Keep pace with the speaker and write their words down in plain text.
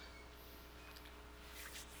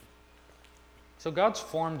So God's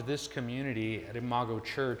formed this community at Imago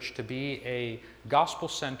Church to be a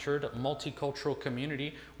gospel-centered, multicultural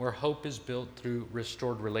community where hope is built through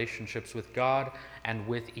restored relationships with God and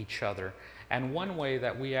with each other. And one way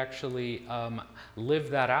that we actually live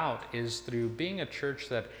that out is through being a church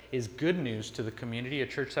that is good news to the community, a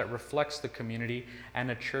church that reflects the community, and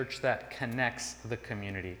a church that connects the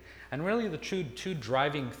community. And really the two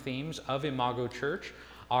driving themes of Imago Church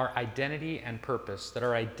our identity and purpose, that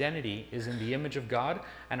our identity is in the image of God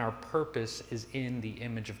and our purpose is in the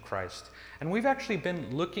image of Christ. And we've actually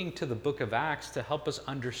been looking to the book of Acts to help us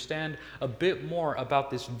understand a bit more about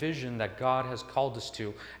this vision that God has called us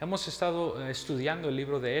to. Hemos estado estudiando el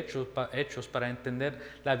libro de Hechos para entender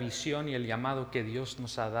la visión y el llamado que Dios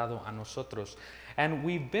nos ha dado a nosotros. And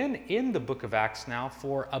we've been in the book of Acts now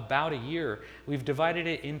for about a year. We've divided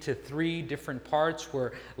it into 3 different parts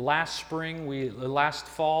where last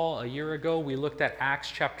fall, a year ago, we looked at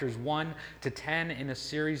Acts chapters 1 to 10 in a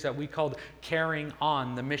series that we called Carrying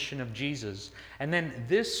On the Mission of Jesus. And then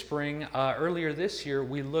this spring, earlier this year,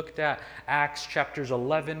 we looked at Acts chapters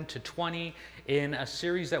 11 to 20 in a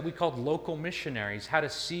series that we called Local Missionaries, how to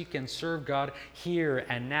seek and serve God here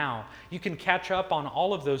and now. You can catch up on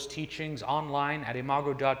all of those teachings online at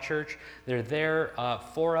imago.church. They're there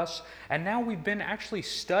for us. And now we've been actually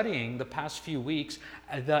studying the past few weeks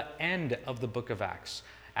at the end of the book of Acts.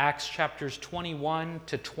 Acts chapters 21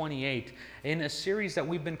 to 28 in a series that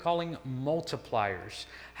we've been calling Multipliers,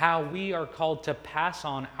 how we are called to pass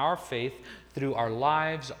on our faith through our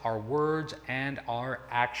lives, our words, and our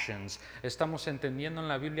actions. Estamos entendiendo en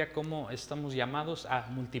la Biblia cómo estamos llamados a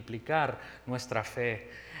multiplicar nuestra fe.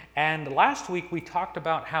 And last week we talked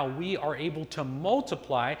about how we are able to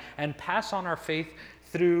multiply and pass on our faith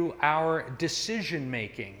through our decision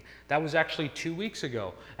making. That was actually 2 weeks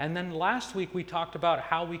ago. And then last week we talked about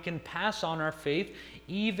how we can pass on our faith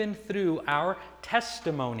even through our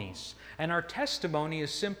testimonies. And our testimony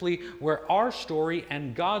is simply where our story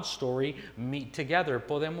and God's story meet together.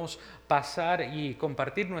 Podemos pasar y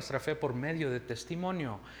compartir nuestra fe por medio de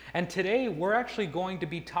testimonio. And today we're actually going to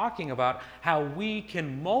be talking about how we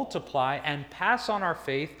can multiply and pass on our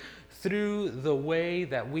faith through the way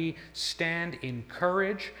that we stand in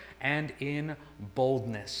courage and in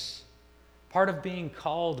boldness. Part of being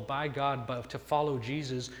called by God to follow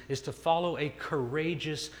Jesus is to follow a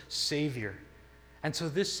courageous Savior. And so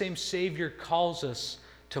this same Savior calls us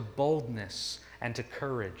to boldness and to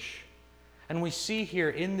courage. And we see here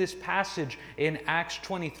in this passage in Acts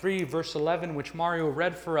 23, verse 11, which Mario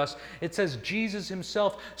read for us, it says Jesus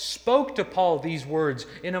himself spoke to Paul these words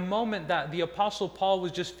in a moment that the Apostle Paul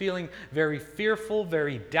was just feeling very fearful,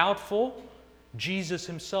 very doubtful. Jesus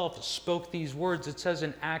himself spoke these words. It says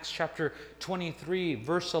in Acts chapter 23,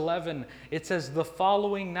 verse 11, it says, "The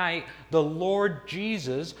following night, the Lord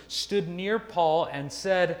Jesus stood near Paul and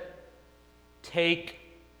said, 'Take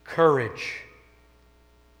courage.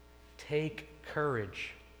 Take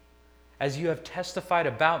courage. As you have testified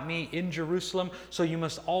about me in Jerusalem, so you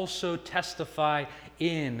must also testify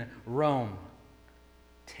in Rome.'"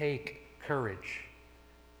 Take courage.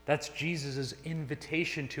 That's Jesus'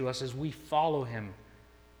 invitation to us as we follow him.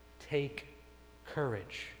 Take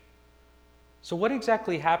courage. So what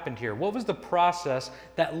exactly happened here? What was the process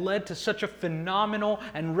that led to such a phenomenal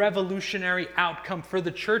and revolutionary outcome for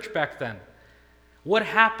the church back then? What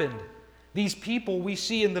happened? These people we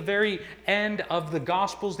see in the very end of the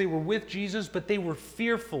Gospels, they were with Jesus, but they were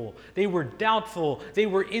fearful, they were doubtful, they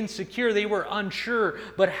were insecure, they were unsure.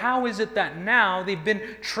 But how is it that now they've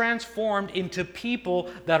been transformed into people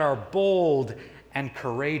that are bold and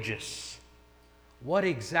courageous? What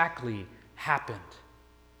exactly happened?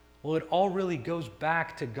 Well, it all really goes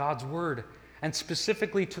back to God's Word, and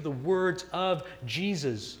specifically to the words of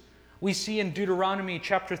Jesus. We see in Deuteronomy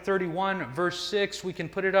chapter 31, verse 6, we can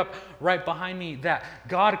put it up right behind me, that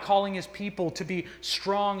God calling his people to be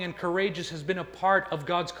strong and courageous has been a part of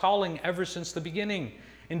God's calling ever since the beginning.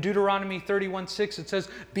 In Deuteronomy 31:6, it says,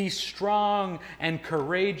 "Be strong and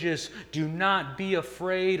courageous. Do not be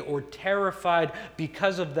afraid or terrified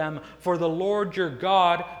because of them, for the Lord your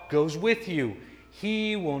God goes with you.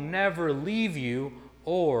 He will never leave you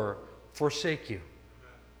or forsake you."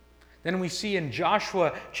 Then we see in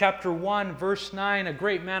Joshua chapter 1, verse 9, a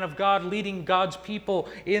great man of God leading God's people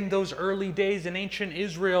in those early days in ancient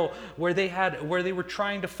Israel where they were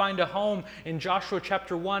trying to find a home. In Joshua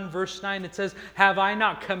chapter 1, verse 9, it says, "Have I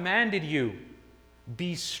not commanded you?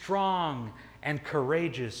 Be strong and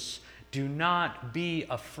courageous. Do not be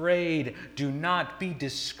afraid. Do not be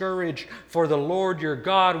discouraged, for the Lord your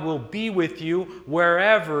God will be with you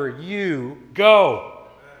wherever you go."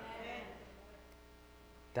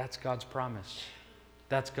 That's God's promise.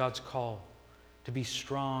 That's God's call. to be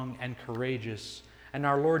strong and courageous. And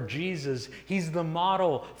our Lord Jesus, He's the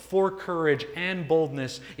model for courage and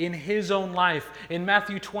boldness in His own life. In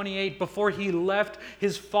Matthew 28, before He left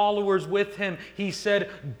His followers with Him, He said,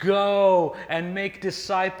 "Go and make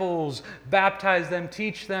disciples, baptize them,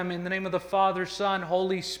 teach them in the name of the Father, Son,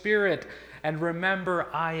 Holy Spirit. And remember,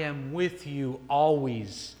 I am with you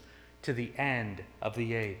always to the end of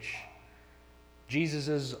the age."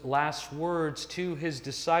 Jesus' last words to His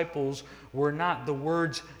disciples were not the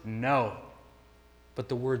words "no," but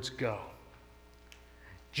the words "go."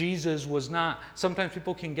 Jesus was not, sometimes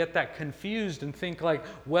people can get that confused and think like,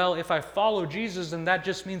 well, if I follow Jesus, then that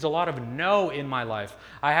just means a lot of no in my life.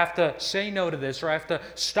 I have to say no to this, or I have to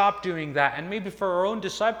stop doing that. And maybe for our own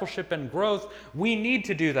discipleship and growth, we need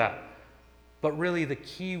to do that. But really, the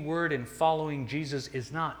key word in following Jesus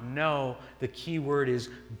is not no, the key word is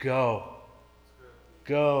go.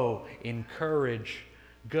 Go in courage.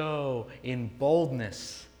 Go in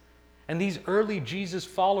boldness. And these early Jesus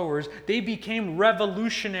followers, they became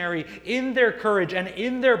revolutionary in their courage and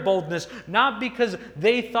in their boldness, not because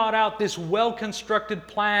they thought out this well-constructed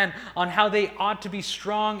plan on how they ought to be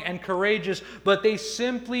strong and courageous, but they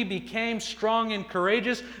simply became strong and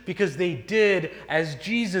courageous because they did as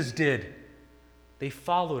Jesus did. They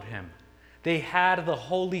followed Him. They had the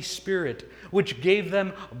Holy Spirit, which gave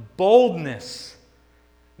them boldness.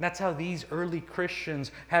 And that's how these early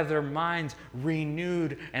Christians have their minds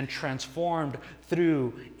renewed and transformed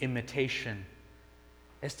through imitation.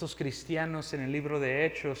 Estos cristianos en el libro de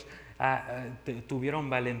Hechos tuvieron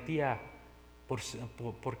valentía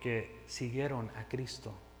porque siguieron a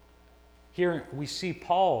Cristo. Here we see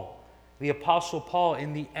Paul, the Apostle Paul,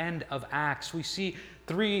 in the end of Acts. We see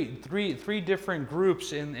three different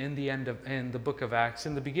groups in the book of Acts.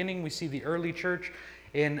 In the beginning, we see the early church.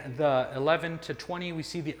 In the 11 to 20, we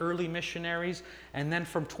see the early missionaries. And then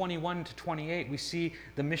from 21 to 28, we see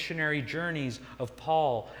the missionary journeys of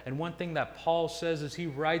Paul. And one thing that Paul says as he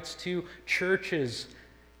writes to churches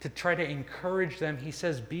to try to encourage them, he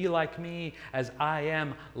says, "Be like me as I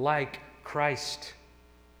am like Christ."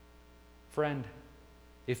 Friend,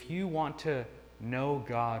 if you want to know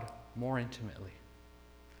God more intimately,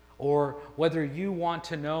 or whether you want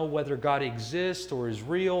to know whether God exists or is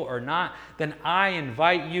real or not, then I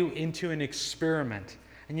invite you into an experiment.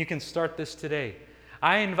 And you can start this today.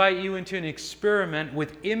 I invite you into an experiment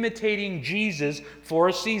with imitating Jesus for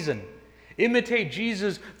a season. Imitate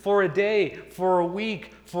Jesus for a day, for a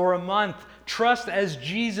week, for a month. Trust as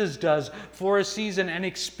Jesus does for a season and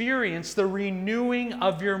experience the renewing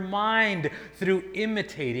of your mind through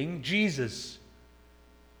imitating Jesus.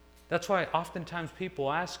 That's why oftentimes people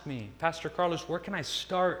ask me, "Pastor Carlos, where can I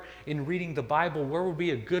start in reading the Bible? Where would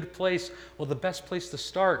be a good place?" Well, the best place to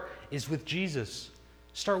start is with Jesus.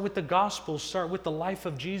 Start with the Gospels. Start with the life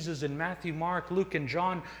of Jesus in Matthew, Mark, Luke, and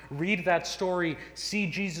John. Read that story. See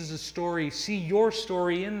Jesus' story. See your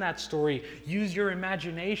story in that story. Use your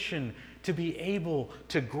imagination to be able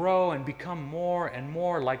to grow and become more and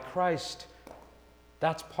more like Christ.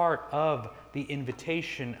 That's part of the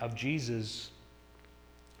invitation of Jesus.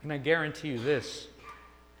 And I guarantee you this,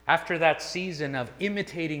 after that season of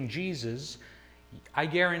imitating Jesus, I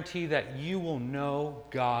guarantee that you will know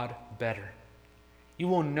God better. You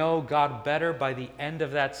will know God better by the end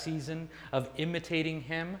of that season of imitating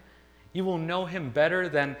Him. You will know Him better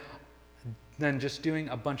than just doing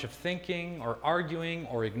a bunch of thinking or arguing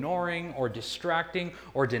or ignoring or distracting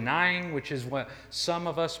or denying, which is what some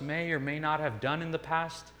of us may or may not have done in the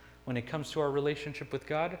past when it comes to our relationship with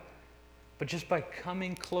God. But just by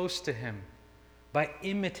coming close to Him, by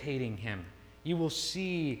imitating Him, you will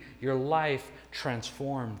see your life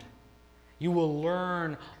transformed. You will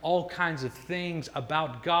learn all kinds of things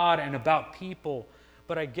about God and about people.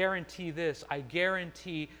 But I guarantee this, I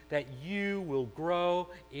guarantee that you will grow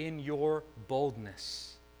in your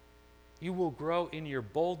boldness. You will grow in your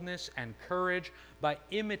boldness and courage by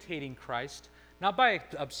imitating Christ, not by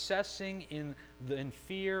obsessing in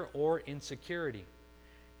fear or insecurity.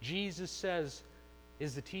 Jesus says,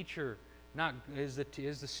 is the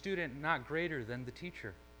student not greater than the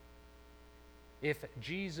teacher? If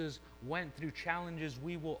Jesus went through challenges,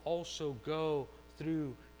 we will also go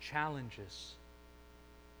through challenges.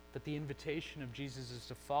 But the invitation of Jesus is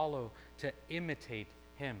to follow, to imitate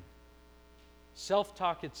Him.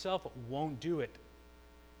 Self-talk itself won't do it.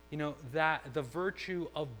 You know, that the virtue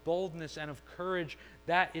of boldness and of courage,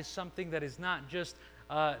 that is something that is not just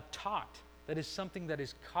taught. That is something that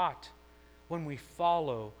is caught when we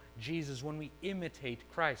follow Jesus, when we imitate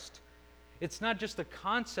Christ. It's not just a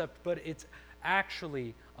concept, but it's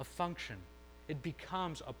actually a function. It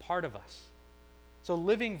becomes a part of us. So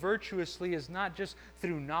living virtuously is not just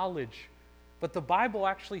through knowledge, But the Bible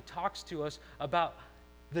actually talks to us about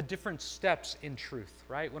the different steps in truth,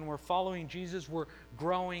 right? When we're following Jesus, we're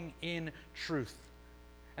growing in truth.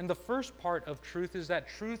 And the first part of truth is that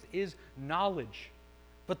truth is knowledge.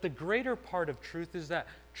 But the greater part of truth is that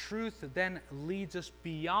truth then leads us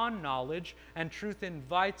beyond knowledge, and truth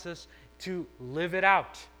invites us to live it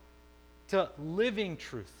out, to living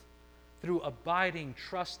truth through abiding,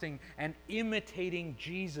 trusting, and imitating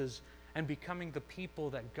Jesus and becoming the people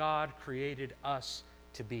that God created us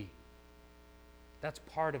to be. That's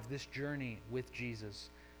part of this journey with Jesus,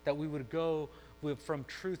 that we would go from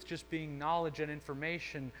truth just being knowledge and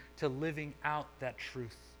information to living out that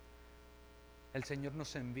truth. El Señor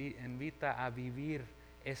nos invita a vivir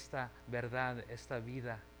esta verdad, esta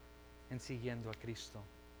vida, en siguiendo a Cristo.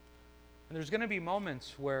 And there's going to be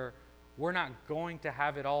moments where we're not going to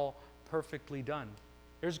have it all perfectly done.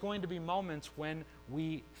 There's going to be moments when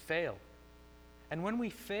we fail. And when we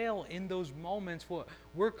fail in those moments, what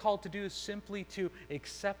we're called to do is simply to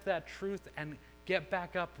accept that truth and get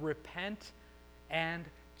back up, repent, and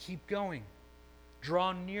keep going.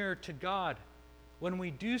 Draw near to God. When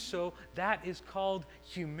we do so, that is called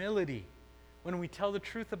humility. When we tell the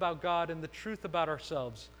truth about God and the truth about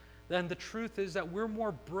ourselves, then the truth is that we're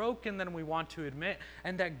more broken than we want to admit,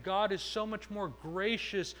 and that God is so much more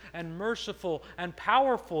gracious and merciful and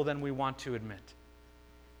powerful than we want to admit.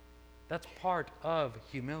 That's part of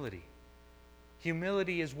humility.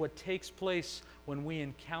 Humility is what takes place when we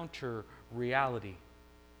encounter reality.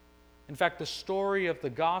 In fact, the story of the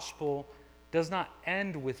gospel does not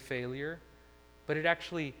end with failure, but it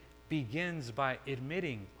actually begins by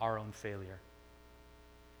admitting our own failure.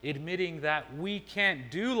 Admitting that we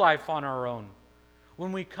can't do life on our own.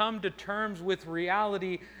 When we come to terms with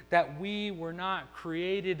reality that we were not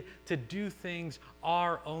created to do things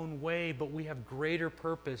our own way, but we have greater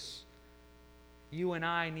purpose. You and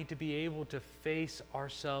I need to be able to face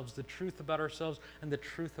ourselves, the truth about ourselves and the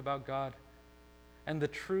truth about God. And the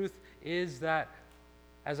truth is that,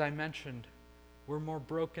 as I mentioned, we're more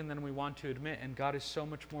broken than we want to admit, and God is so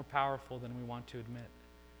much more powerful than we want to admit.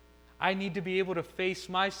 I need to be able to face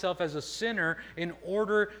myself as a sinner in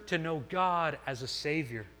order to know God as a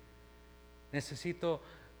Savior. Necesito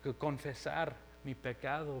confesar mi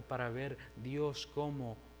pecado para ver Dios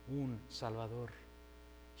como un Salvador.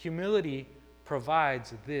 Humility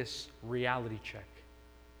provides this reality check.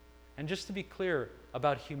 And just to be clear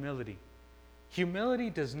about humility, humility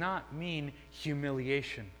does not mean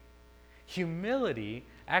humiliation. Humility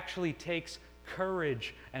actually takes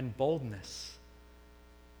courage and boldness.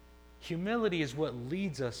 Humility is what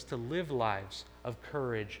leads us to live lives of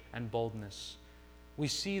courage and boldness. We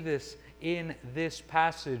see this in this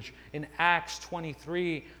passage. In Acts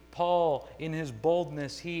 23, Paul, in his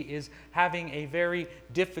boldness, he is having a very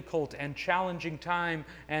difficult and challenging time.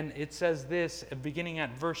 And it says this, beginning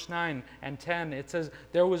at verse 9 and 10, it says,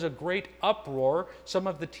 "There was a great uproar. Some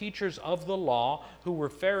of the teachers of the law, who were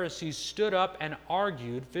Pharisees, stood up and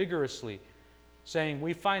argued vigorously, saying,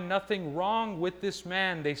 'We find nothing wrong with this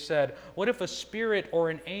man,' they said. 'What if a spirit or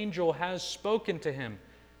an angel has spoken to him?'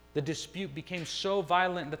 The dispute became so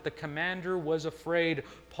violent that the commander was afraid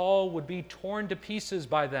Paul would be torn to pieces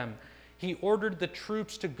by them. He ordered the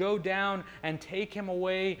troops to go down and take him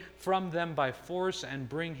away from them by force and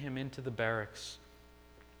bring him into the barracks."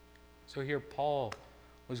 So here Paul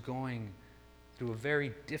was going through a very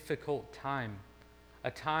difficult time.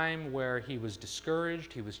 A time where he was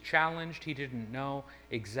discouraged, he was challenged, he didn't know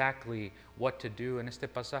exactly what to do. En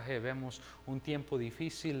este pasaje vemos un tiempo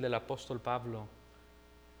difícil del apóstol Pablo.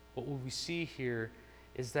 What we see here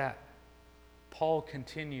is that Paul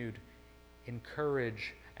continued in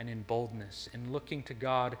courage and in boldness, in looking to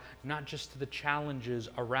God, not just to the challenges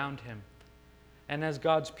around him. And as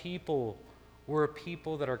God's people, we're a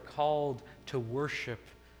people that are called to worship,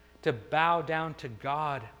 to bow down to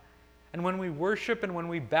God. And when we worship and when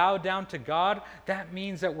we bow down to God, that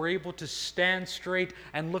means that we're able to stand straight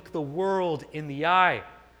and look the world in the eye.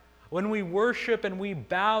 When we worship and we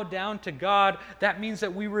bow down to God, that means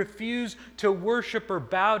that we refuse to worship or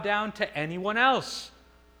bow down to anyone else,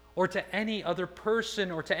 or to any other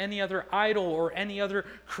person, or to any other idol, or any other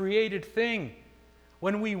created thing.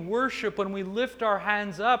 When we worship, when we lift our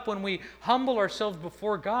hands up, when we humble ourselves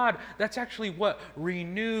before God, that's actually what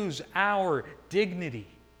renews our dignity.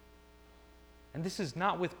 And this is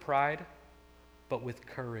not with pride, but with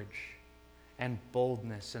courage and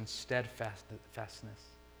boldness and steadfastness.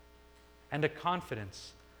 And a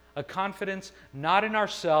confidence not in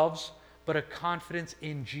ourselves, but a confidence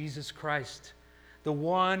in Jesus Christ, the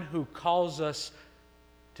one who calls us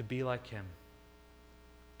to be like Him,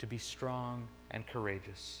 to be strong and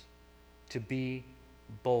courageous, to be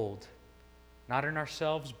bold, not in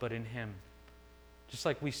ourselves, but in Him. Just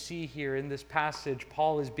like we see here in this passage,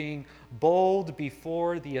 Paul is being bold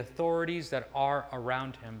before the authorities that are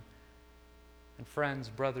around him. And friends,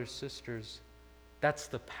 brothers, sisters, that's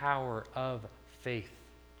the power of faith.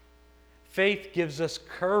 Faith gives us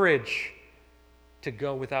courage to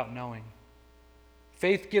go without knowing.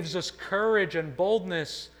 Faith gives us courage and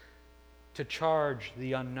boldness to charge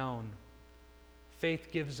the unknown. Faith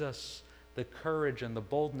gives us the courage and the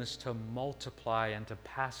boldness to multiply and to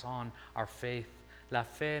pass on our faith. La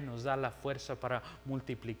fe nos da la fuerza para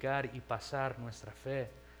multiplicar y pasar nuestra fe.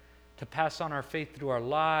 To pass on our faith through our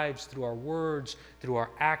lives, through our words, through our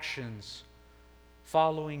actions.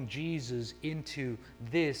 Following Jesus into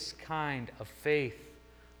this kind of faith.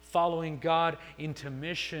 Following God into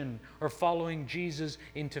mission or following Jesus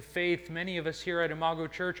into faith. Many of us here at Imago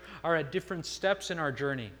Church are at different steps in our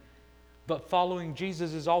journey. But following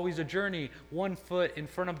Jesus is always a journey, one foot in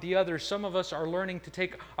front of the other. Some of us are learning to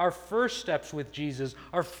take our first steps with Jesus,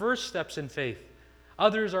 our first steps in faith.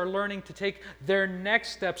 Others are learning to take their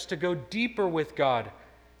next steps to go deeper with God,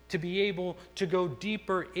 to be able to go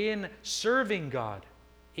deeper in serving God,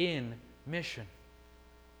 in mission.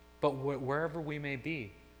 But wherever we may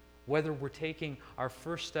be, whether we're taking our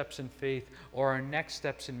first steps in faith or our next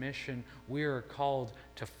steps in mission, we are called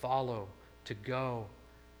to follow, to go.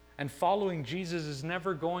 And following Jesus is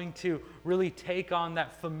never going to really take on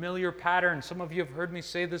that familiar pattern. Some of you have heard me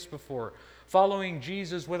say this before. Following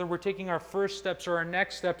Jesus, whether we're taking our first steps or our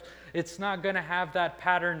next steps, it's not going to have that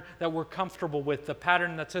pattern that we're comfortable with, the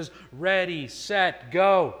pattern that says, ready, set,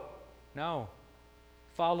 go. No.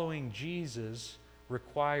 Following Jesus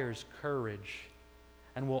requires courage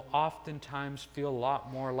and will oftentimes feel a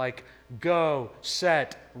lot more like, go,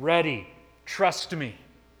 set, ready, trust me.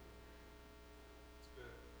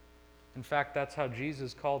 In fact, that's how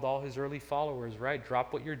Jesus called all His early followers, right?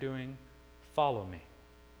 Drop what you're doing, follow me.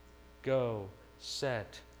 Go,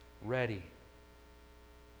 set, ready.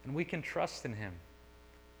 And we can trust in Him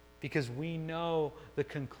because we know the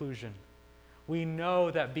conclusion. We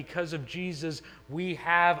know that because of Jesus, we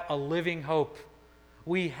have a living hope.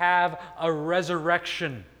 We have a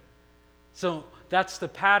resurrection. So that's the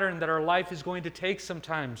pattern that our life is going to take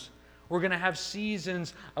sometimes. We're going to have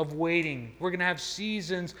seasons of waiting. We're going to have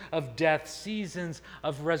seasons of death, seasons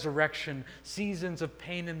of resurrection, seasons of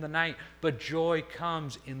pain in the night, but joy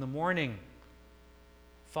comes in the morning.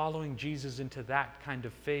 Following Jesus into that kind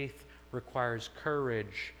of faith requires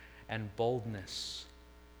courage and boldness.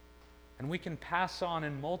 And we can pass on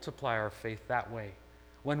and multiply our faith that way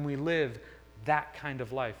when we live that kind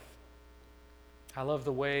of life. I love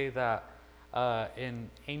the way that an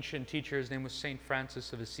ancient teacher, his name was St.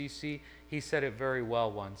 Francis of Assisi, he said it very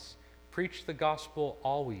well once. Preach the gospel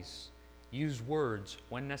always. Use words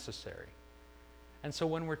when necessary. And so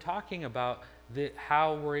when we're talking about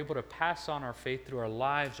how we're able to pass on our faith through our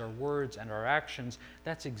lives, our words, and our actions,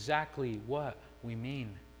 that's exactly what we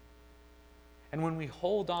mean. And when we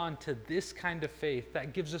hold on to this kind of faith,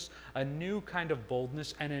 that gives us a new kind of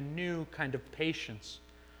boldness and a new kind of patience,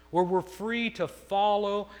 where we're free to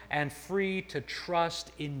follow and free to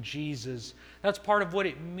trust in Jesus. That's part of what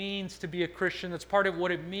it means to be a Christian. That's part of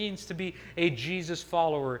what it means to be a Jesus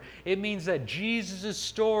follower. It means that Jesus'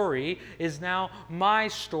 story is now my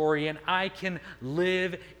story, and I can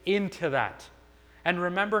live into that. And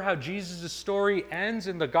remember how Jesus' story ends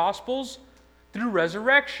in the Gospels? Through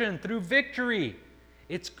resurrection, through victory.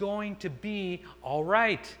 It's going to be all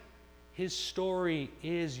right. His story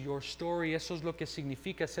is your story. Eso es lo que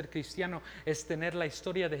significa ser cristiano, es tener la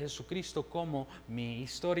historia de Jesucristo como mi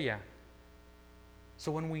historia.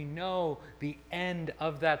 So when we know the end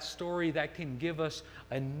of that story, that can give us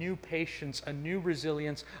a new patience, a new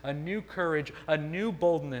resilience, a new courage, a new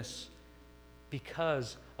boldness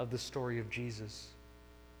because of the story of Jesus.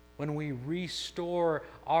 When we restore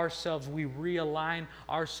ourselves, we realign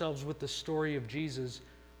ourselves with the story of Jesus.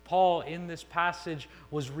 Paul, in this passage,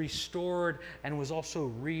 was restored and was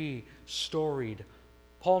also restoried.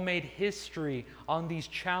 Paul made history on these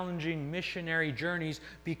challenging missionary journeys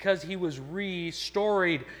because he was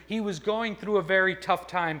restoried. He was going through a very tough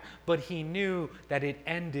time, but he knew that it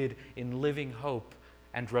ended in living hope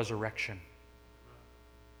and resurrection.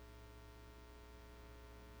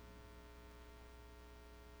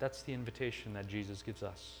 That's the invitation that Jesus gives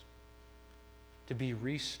us. To be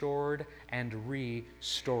restored and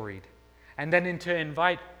restoried. And then to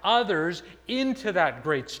invite others into that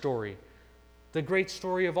great story. The great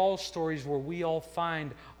story of all stories where we all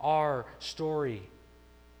find our story.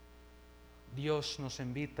 Dios nos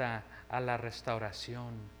invita a la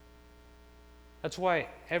restauración. That's why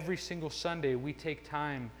every single Sunday we take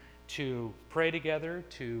time to pray together,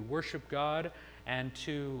 to worship God, and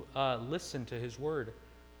to listen to His Word.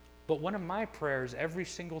 But one of my prayers every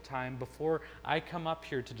single time before I come up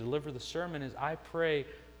here to deliver the sermon is I pray,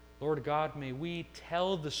 Lord God, may we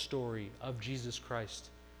tell the story of Jesus Christ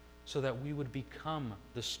so that we would become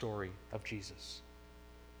the story of Jesus.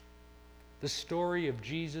 The story of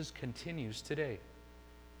Jesus continues today.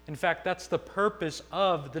 In fact, that's the purpose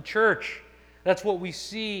of the church. That's what we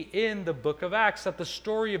see in the book of Acts, that the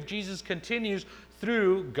story of Jesus continues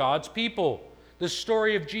through God's people. The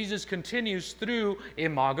story of Jesus continues through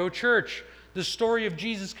Imago Church. The story of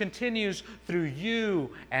Jesus continues through you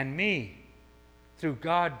and me, through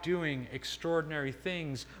God doing extraordinary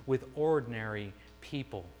things with ordinary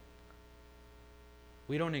people.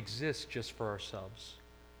 We don't exist just for ourselves,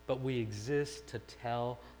 but we exist to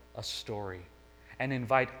tell a story and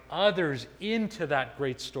invite others into that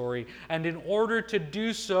great story. And in order to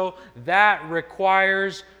do so, that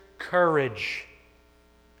requires courage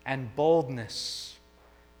and boldness.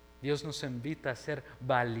 Dios nos invita a ser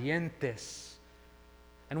valientes.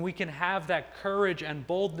 And we can have that courage and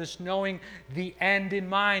boldness knowing the end in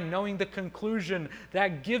mind, knowing the conclusion.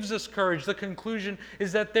 That gives us courage. The conclusion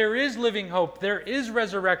is that there is living hope. There is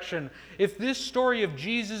resurrection. If this story of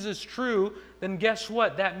Jesus is true, then guess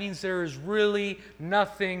what? That means there is really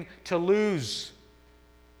nothing to lose.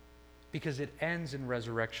 Because it ends in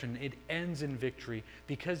resurrection. It ends in victory.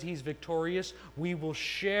 Because He's victorious, we will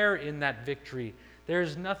share in that victory. There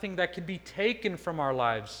is nothing that can be taken from our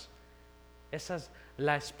lives. Esa es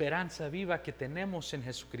la esperanza viva que tenemos en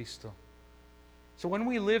Jesucristo. So when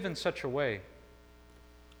we live in such a way,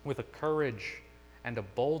 with a courage and a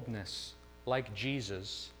boldness like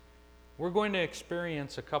Jesus, we're going to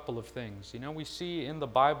experience a couple of things. You know, we see in the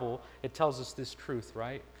Bible, it tells us this truth,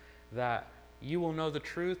 right? That you will know the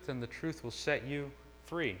truth and the truth will set you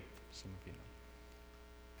free. Some of you know.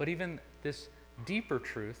 But even this deeper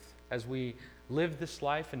truth, as we live this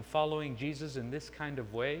life in following Jesus in this kind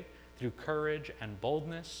of way, through courage and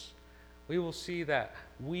boldness, we will see that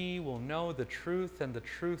we will know the truth, and the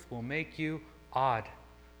truth will make you odd.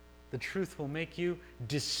 The truth will make you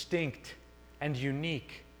distinct and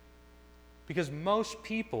unique. Because most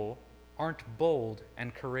people aren't bold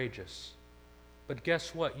and courageous. But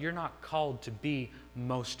guess what? You're not called to be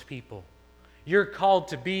most people. You're called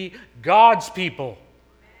to be God's people.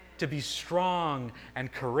 To be strong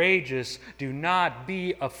and courageous. Do not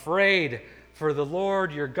be afraid. For the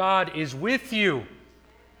Lord your God is with you.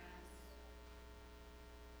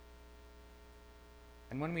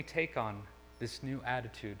 And when we take on this new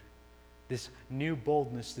attitude, this new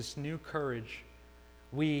boldness, this new courage,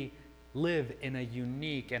 we live in a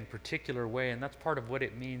unique and particular way. And that's part of what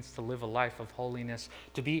it means to live a life of holiness,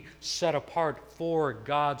 to be set apart for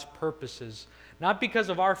God's purposes. Not because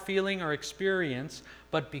of our feeling or experience,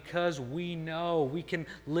 but because we know we can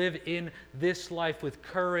live in this life with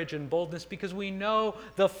courage and boldness because we know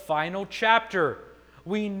the final chapter.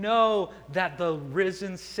 We know that the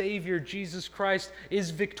risen Savior, Jesus Christ, is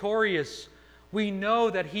victorious. We know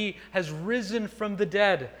that He has risen from the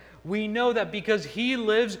dead. We know that because He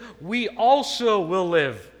lives, we also will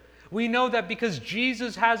live. We know that because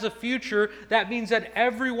Jesus has a future, that means that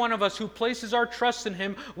every one of us who places our trust in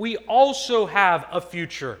Him, we also have a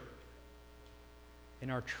future. In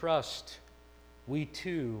our trust, we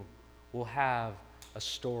too will have a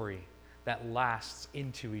story that lasts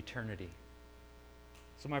into eternity.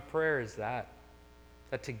 So my prayer is that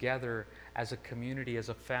together as a community, as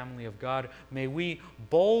a family of God, may we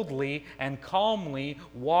boldly and calmly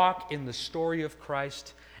walk in the story of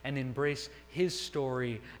Christ and embrace His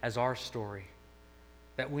story as our story.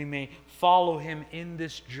 That we may follow Him in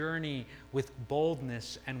this journey with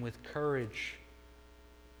boldness and with courage.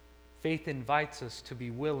 Faith invites us to be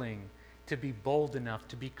willing, to be bold enough,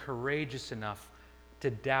 to be courageous enough to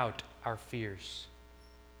doubt our fears.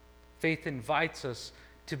 Faith invites us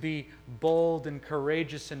to be bold and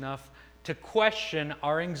courageous enough to question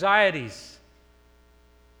our anxieties.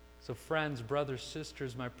 So friends, brothers,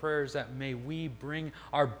 sisters, my prayer is that may we bring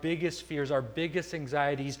our biggest fears, our biggest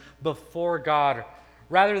anxieties before God.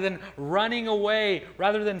 Rather than running away,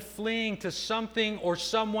 rather than fleeing to something or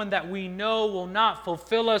someone that we know will not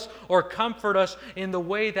fulfill us or comfort us in the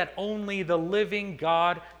way that only the living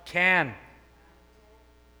God can.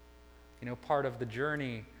 You know, part of the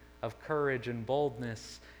journey of courage and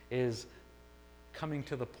boldness is coming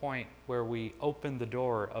to the point where we open the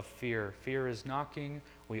door of fear. Fear is knocking,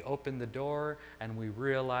 we open the door, and we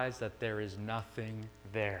realize that there is nothing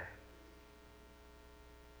there.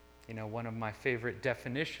 You know, one of my favorite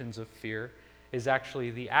definitions of fear is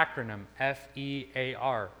actually the acronym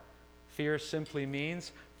FEAR. Fear simply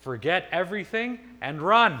means forget everything and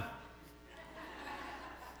run.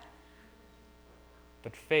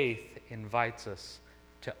 But faith invites us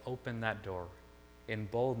to open that door in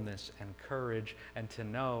boldness and courage and to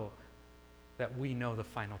know that we know the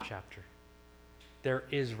final chapter. There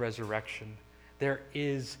is resurrection. There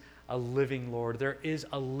is a living Lord. There is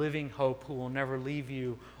a living hope who will never leave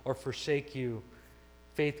you or forsake you.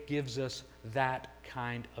 Faith gives us that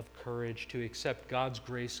kind of courage to accept God's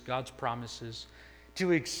grace, God's promises,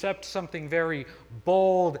 to accept something very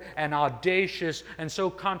bold and audacious and so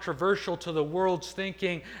controversial to the world's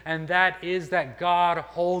thinking, and that is that God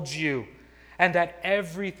holds you and that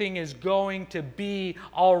everything is going to be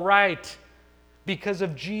all right. Because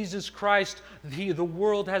of Jesus Christ, the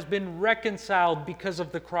world has been reconciled because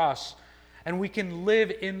of the cross. And we can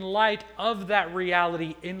live in light of that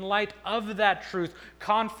reality, in light of that truth,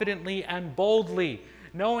 confidently and boldly,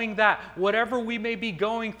 knowing that whatever we may be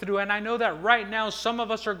going through, and I know that right now some of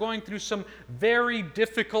us are going through some very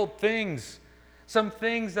difficult things, some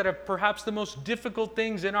things that are perhaps the most difficult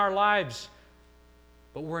things in our lives.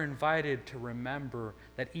 But we're invited to remember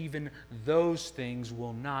that even those things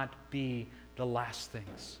will not be the last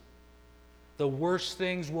things. The worst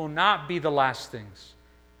things will not be the last things.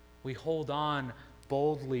 We hold on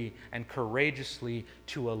boldly and courageously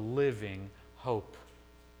to a living hope.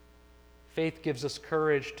 Faith gives us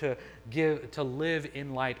courage to live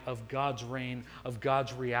in light of God's reign, of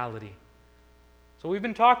God's reality. So we've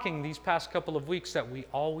been talking these past couple of weeks that we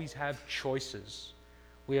always have choices.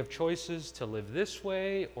 We have choices to live this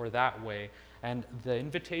way or that way. And the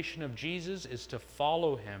invitation of Jesus is to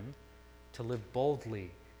follow him, to live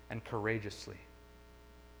boldly and courageously.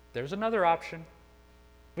 There's another option.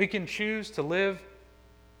 We can choose to live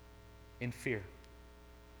in fear,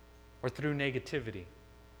 or through negativity,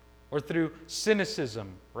 or through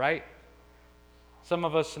cynicism, right? Some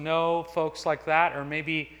of us know folks like that, or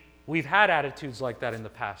maybe we've had attitudes like that in the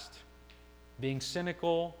past. Being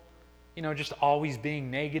cynical, just always being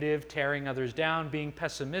negative, tearing others down, being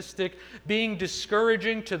pessimistic, being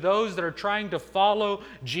discouraging to those that are trying to follow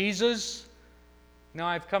Jesus. Now,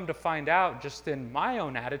 I've come to find out just in my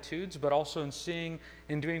own attitudes, but also in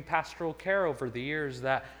doing pastoral care over the years,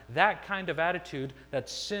 that kind of attitude, that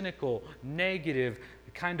cynical, negative,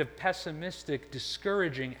 kind of pessimistic,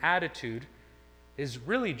 discouraging attitude, is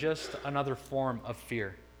really just another form of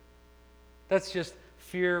fear. That's just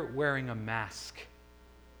fear wearing a mask.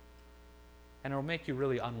 And it'll make you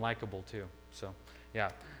really unlikable too. So,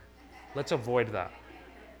 yeah, let's avoid that.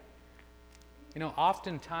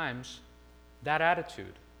 Oftentimes, that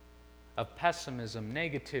attitude of pessimism,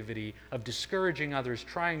 negativity, of discouraging others,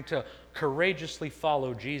 trying to courageously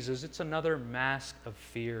follow Jesus, it's another mask of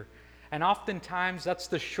fear. And oftentimes that's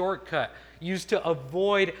the shortcut used to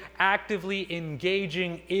avoid actively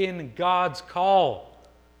engaging in God's call.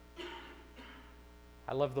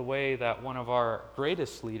 I love the way that one of our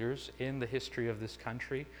greatest leaders in the history of this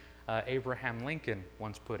country, Abraham Lincoln,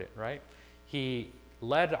 once put it, right? He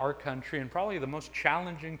led our country in probably the most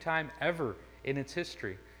challenging time ever in its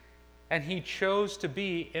history. And he chose to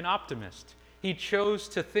be an optimist. He chose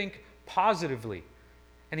to think positively.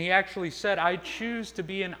 And he actually said, I choose to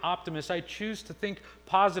be an optimist. I choose to think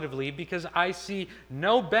positively because I see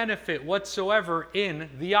no benefit whatsoever in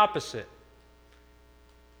the opposite.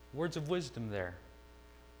 Words of wisdom there.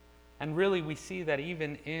 And really we see that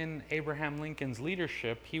even in Abraham Lincoln's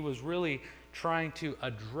leadership, he was really trying to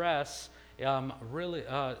address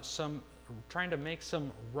trying to make some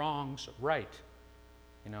wrongs right,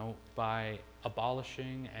 by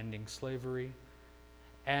abolishing, ending slavery.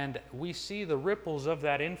 And we see the ripples of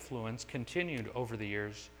that influence continued over the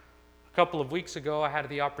years. A couple of weeks ago, I had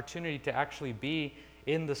the opportunity to actually be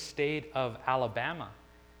in the state of Alabama.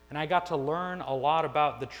 And I got to learn a lot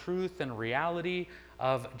about the truth and reality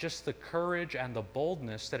of just the courage and the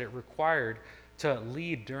boldness that it required to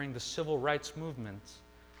lead during the civil rights movement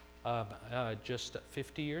just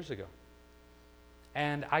 50 years ago.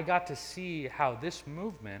 And I got to see how this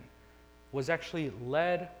movement was actually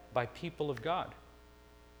led by people of God.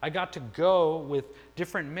 I got to go with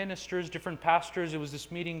different ministers, different pastors. It was this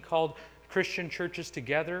meeting called Christian Churches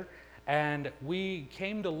Together, and we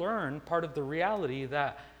came to learn part of the reality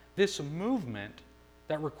that this movement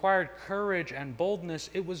that required courage and boldness,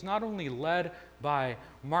 it was not only led by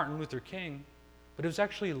Martin Luther King, but it was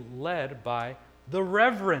actually led by the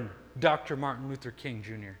Reverend Dr. Martin Luther King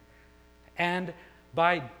Jr. and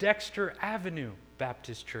by Dexter Avenue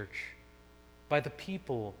Baptist Church, by the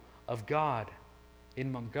people of God in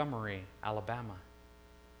Montgomery, Alabama.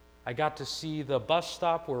 I got to see the bus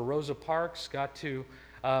stop where Rosa Parks got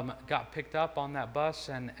picked up on that bus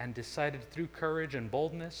and decided through courage and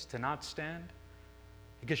boldness to not stand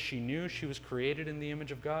because she knew she was created in the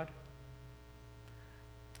image of God.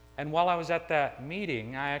 And while I was at that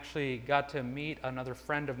meeting, I actually got to meet another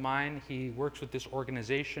friend of mine. He works with this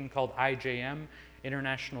organization called IJM,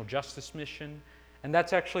 International Justice Mission. And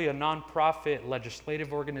that's actually a nonprofit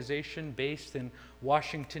legislative organization based in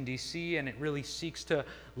Washington, D.C., and it really seeks to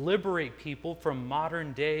liberate people from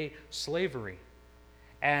modern day slavery.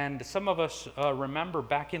 And some of us remember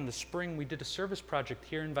back in the spring, we did a service project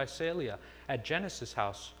here in Visalia at Genesis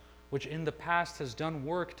House, which in the past has done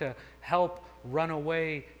work to help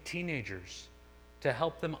runaway teenagers, to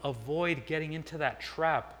help them avoid getting into that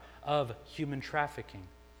trap of human trafficking.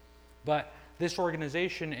 But this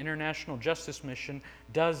organization, International Justice Mission,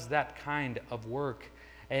 does that kind of work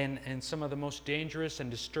in some of the most dangerous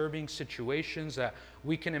and disturbing situations that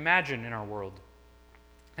we can imagine in our world.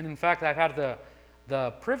 And in fact, I've had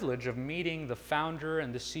the privilege of meeting the founder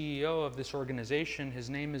and the CEO of this organization. His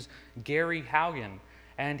name is Gary Haugen,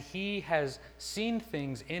 and he has seen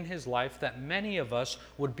things in his life that many of us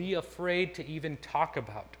would be afraid to even talk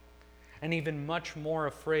about, and even much more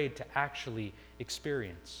afraid to actually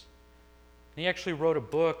experience. And he actually wrote a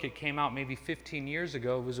book. It came out maybe 15 years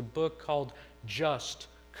ago. It was a book called Just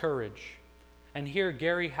Courage. And here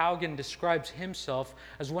Gary Haugen describes himself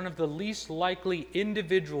as one of the least likely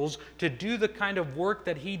individuals to do the kind of work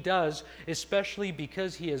that he does, especially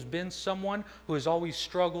because he has been someone who has always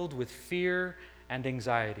struggled with fear and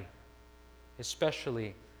anxiety,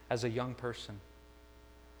 especially as a young person.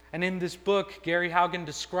 And in this book, Gary Haugen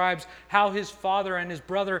describes how his father and his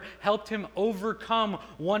brother helped him overcome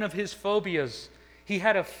one of his phobias. He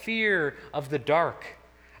had a fear of the dark,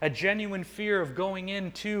 a genuine fear of going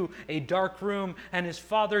into a dark room, and his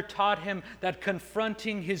father taught him that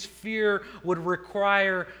confronting his fear would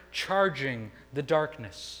require charging the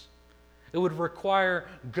darkness. It would require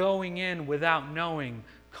going in without knowing,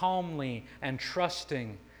 calmly and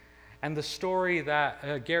trusting. And the story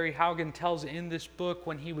that Gary Haugen tells in this book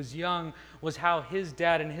when he was young was how his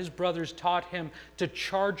dad and his brothers taught him to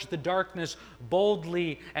charge the darkness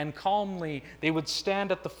boldly and calmly. They would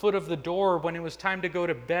stand at the foot of the door when it was time to go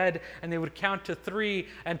to bed, and they would count to 3,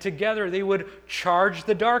 and together they would charge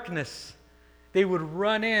the darkness. They would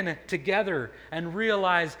run in together and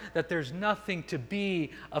realize that there's nothing to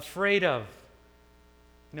be afraid of.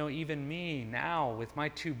 You know, even me now with my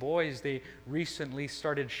 2 boys, they recently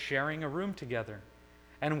started sharing a room together.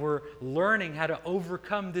 And we're learning how to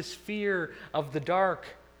overcome this fear of the dark.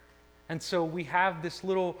 And so we have this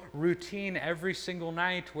little routine every single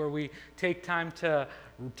night where we take time to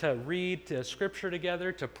read scripture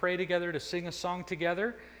together, to pray together, to sing a song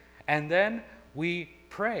together. And then we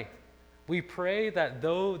pray. We pray that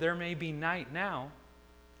though there may be night now,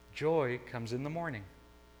 joy comes in the morning.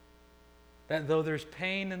 That though there's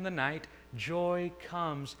pain in the night, joy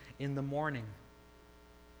comes in the morning.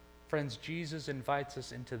 Friends, Jesus invites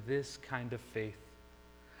us into this kind of faith.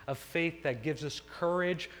 A faith that gives us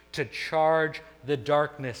courage to charge the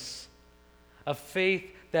darkness. A faith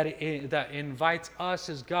that invites us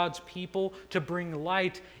as God's people to bring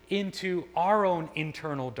light into our own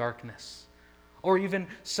internal darkness. Or even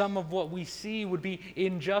some of what we see would be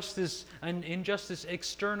injustice, and injustice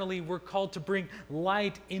externally. We're called to bring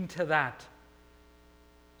light into that.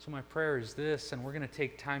 So my prayer is this, and we're going to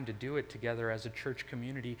take time to do it together as a church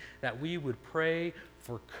community, that we would pray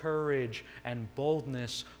for courage and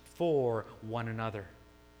boldness for one another.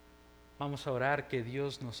 Vamos a orar que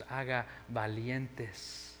Dios nos haga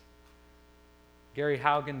valientes. Gary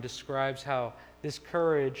Haugen describes how this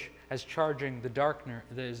courage as charging the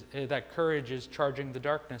darkness, that courage is charging the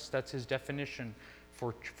darkness. That's his definition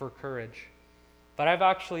for courage. But I've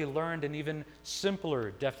actually learned an even simpler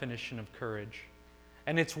definition of courage.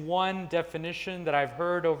 And it's one definition that I've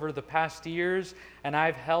heard over the past years, and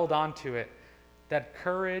I've held on to it. That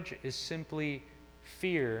courage is simply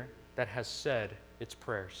fear that has said its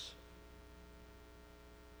prayers.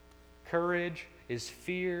 Courage is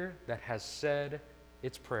fear that has said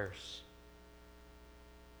its prayers.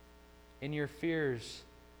 In your fears,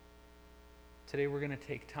 today we're going to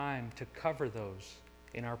take time to cover those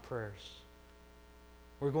in our prayers.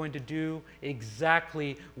 We're going to do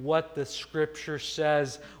exactly what the Scripture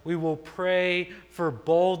says. We will pray for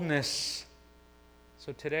boldness.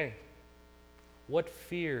 So today, what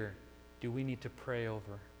fear do we need to pray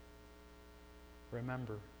over?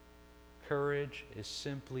 Remember, courage is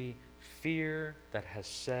simply fear that has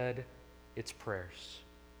said its prayers.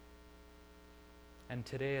 And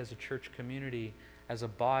today, as a church community, as a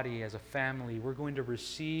body, as a family, we're going to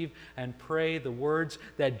receive and pray the words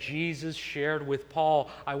that Jesus shared with Paul.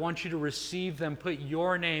 I want you to receive them. Put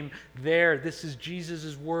your name there. This is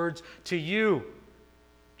Jesus' words to you.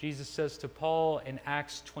 Jesus says to Paul in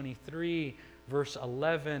Acts 23, verse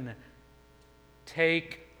 11,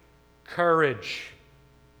 "Take courage.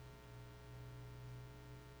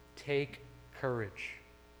 Take courage.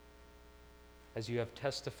 As you have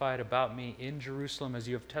testified about me in Jerusalem, as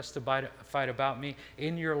you have testified about me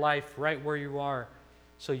in your life right where you are,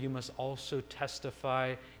 so you must also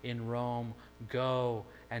testify in Rome. Go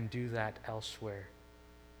and do that elsewhere.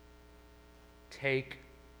 Take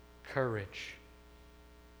courage.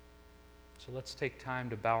 So let's take time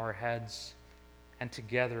to bow our heads, and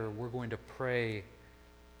together we're going to pray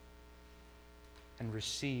and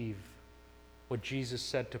receive what Jesus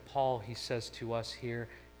said to Paul. He says to us here,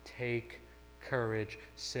 take courage.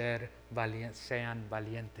 Sean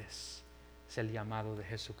valientes. Es el llamado de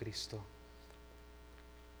Jesucristo.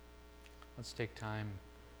 Let's take time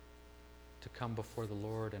to come before the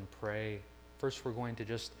Lord and pray. First, we're going to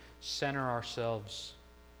just center ourselves.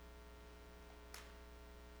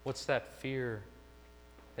 What's that fear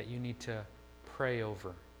that you need to pray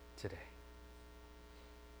over today?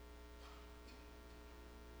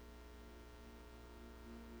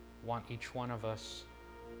 Want each one of us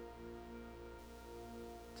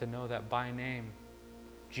to know that by name,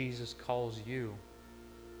 Jesus calls you.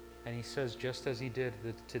 And he says, just as he did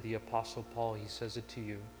to the Apostle Paul, he says it to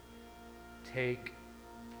you. Take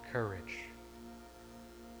courage.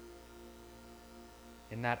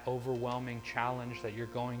 In that overwhelming challenge that you're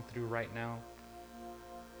going through right now,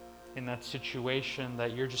 in that situation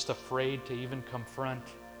that you're just afraid to even confront,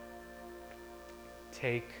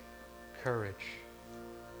 take courage.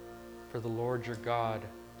 For the Lord your God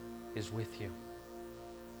is with you.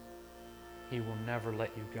 He will never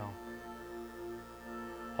let you go.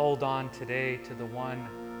 Hold on today to the one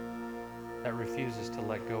that refuses to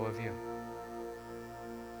let go of you.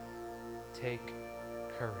 Take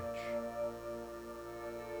courage.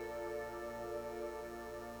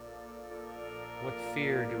 What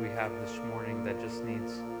fear do we have this morning that just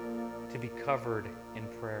needs to be covered in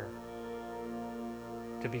prayer?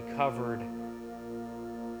 To be covered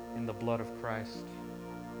in the blood of Christ?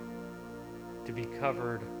 To be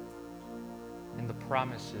covered in the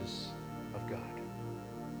promises of God?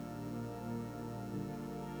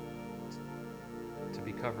 To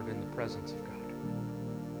be covered in the presence of God?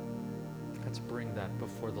 Let's bring that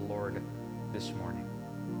before the Lord this morning.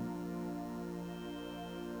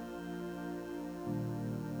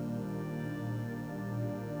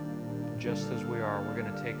 Just as we are, we're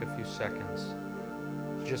going to take a few seconds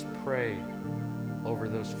to just pray over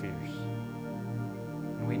those fears.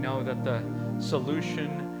 And we know that the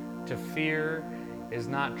solution to fear is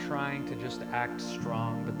not trying to just act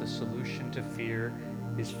strong, but the solution to fear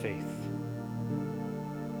is faith.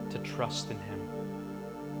 To trust in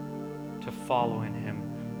Him, to follow in Him,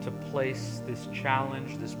 to place this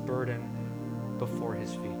challenge, this burden before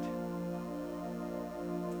His feet.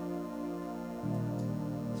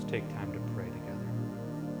 Let's take time to pray together.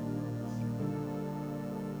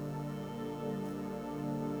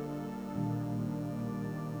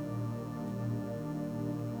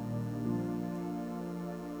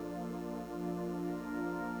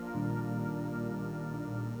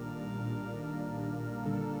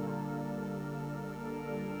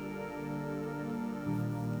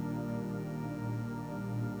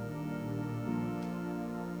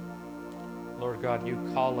 Lord God, you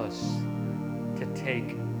call us to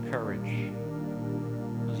take courage.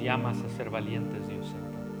 Nos llamas a ser valientes, Dios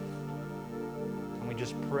Santo. And we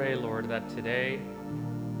just pray, Lord, that today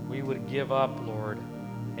we would give up, Lord,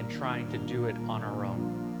 in trying to do it on our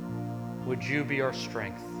own. Would you be our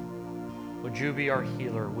strength? Would you be our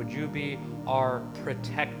healer? Would you be our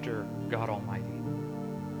protector, God Almighty?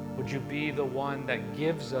 Would you be the one that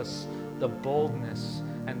gives us the boldness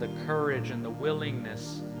and the courage and the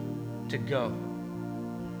willingness to go,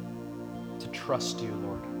 to trust you,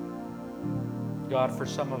 Lord. God, for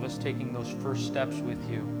some of us taking those first steps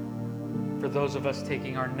with you, for those of us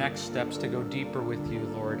taking our next steps to go deeper with you,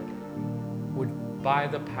 Lord, would by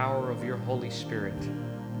the power of your Holy Spirit,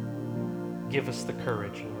 give us the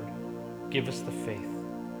courage, Lord. Give us the faith.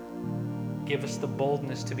 Give us the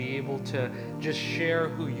boldness to be able to just share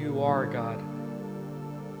who you are, God,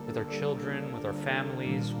 with our children, with our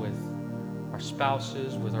families, with our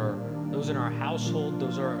spouses, with those in our household,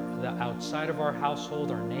 those are outside of our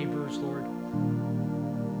household, our neighbors, Lord,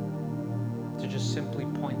 to just simply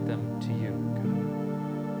point them to you,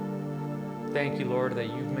 God. Thank you, Lord, that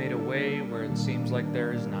you've made a way where it seems like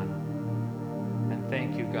there is none. And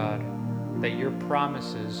thank you, God, that your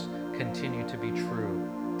promises continue to be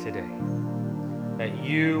true today. That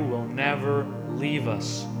you will never leave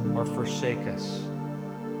us or forsake us.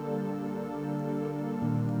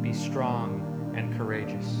 Be strong and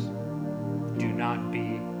courageous. Do not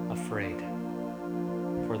be afraid.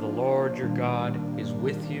 For the Lord your God is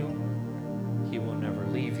with you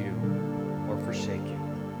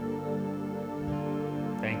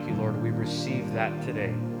thank you, Lord. We receive that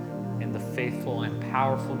today in the faithful and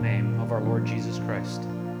powerful name of our Lord Jesus Christ.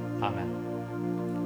 Amen.